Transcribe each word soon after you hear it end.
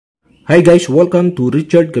Hi guys, welcome to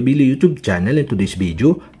Richard Cabile YouTube channel. In today's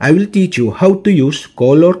video, I will teach you how to use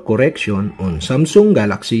color correction on Samsung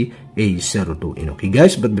Galaxy A02. Okay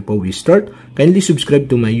guys, but before we start, kindly subscribe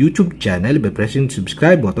to my YouTube channel by pressing the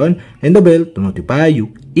subscribe button and the bell to notify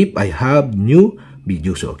you if I have new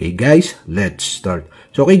videos. Okay guys, let's start.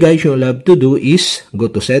 So okay guys, what you'll have to do is go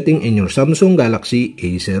to setting in your Samsung Galaxy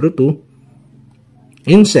A02.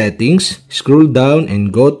 In settings, scroll down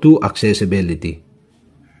and go to accessibility.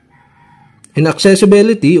 In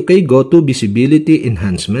accessibility, okay, go to visibility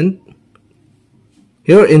enhancement.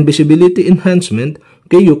 Here in visibility enhancement,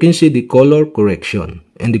 okay, you can see the color correction.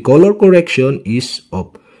 And the color correction is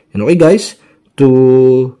off. And okay guys,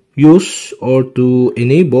 to use or to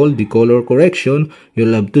enable the color correction,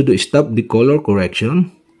 you'll have to stop the color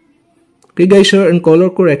correction. Okay guys, here in color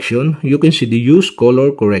correction, you can see the use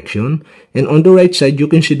color correction. And on the right side, you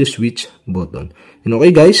can see the switch button. And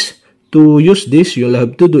okay guys, to use this, you'll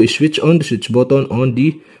have to do is switch on the switch button on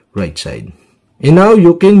the right side. And now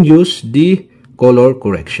you can use the color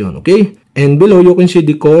correction, okay? And below you can see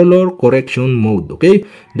the color correction mode, okay?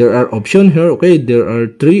 There are options here, okay? There are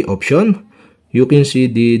three options. You can see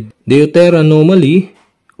the Deuteranomaly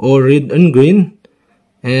or red and green.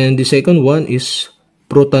 And the second one is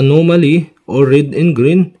Protanomaly or red and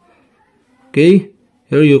green. Okay?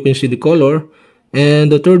 Here you can see the color.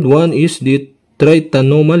 And the third one is the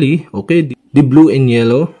Tritanomaly, okay, the blue and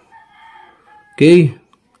yellow. Okay,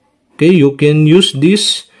 you can use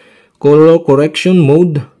this color correction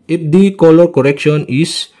mode if the color correction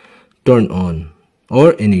is turned on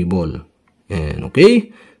or enable. And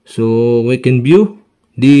okay, so we can view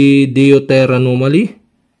the Deuteranomaly.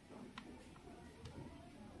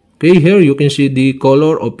 Okay, here you can see the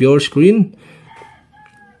color of your screen.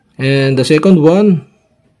 And the second one,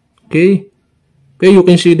 okay, you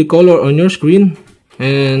can see the color on your screen.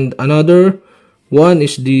 And another one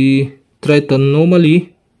is the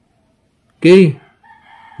Tritanomaly. Okay,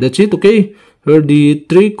 that's it. Okay, here the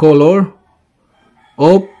three color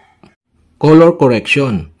of color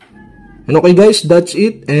correction. And okay guys, that's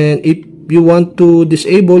it. And if you want to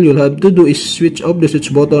disable, you'll have to do is switch off the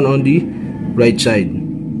switch button on the right side.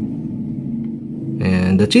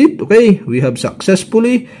 And that's it. Okay, we have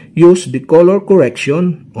successfully used the color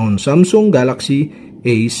correction on Samsung Galaxy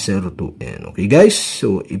A02. And okay guys,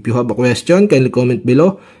 so if you have a question, kindly comment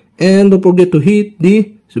below. And don't forget to hit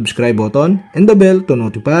the subscribe button and the bell to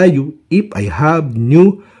notify you if I have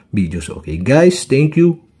new videos. Okay guys, thank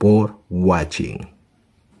you for watching.